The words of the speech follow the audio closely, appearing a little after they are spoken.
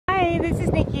this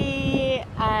is Nikki,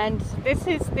 and this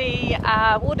is the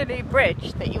Waterloo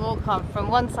Bridge that you walk on from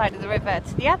one side of the river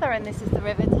to the other, and this is the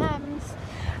River Thames.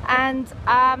 And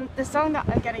the song that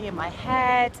I'm getting in my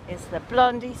head is the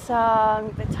Blondie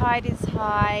song, The Tide is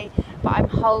High, but I'm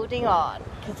holding on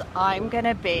because I'm going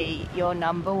to be your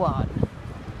number one.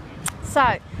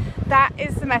 So that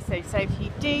is the message. So if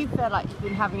you do feel like you've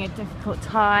been having a difficult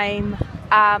time,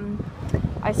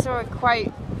 I saw a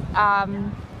quote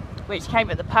which came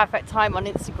at the perfect time on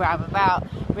Instagram about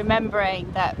remembering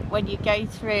that when you go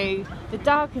through the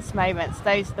darkest moments,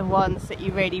 those are the ones that you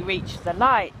really reach the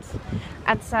light.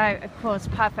 And so, of course,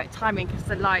 perfect timing because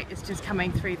the light is just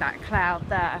coming through that cloud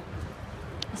there.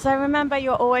 So remember,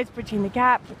 you're always bridging the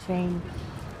gap between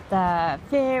the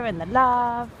fear and the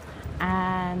love.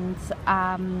 And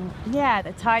yeah,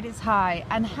 the tide is high.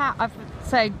 And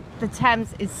so the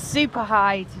Thames is super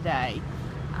high today.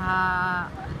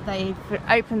 They've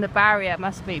opened the barrier,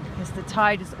 must be, because the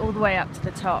tide is all the way up to the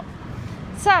top.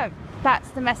 So that's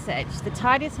the message. The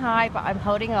tide is high, but I'm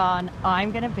holding on.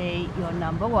 I'm going to be your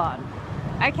number one.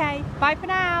 Okay, bye for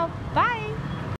now. Bye.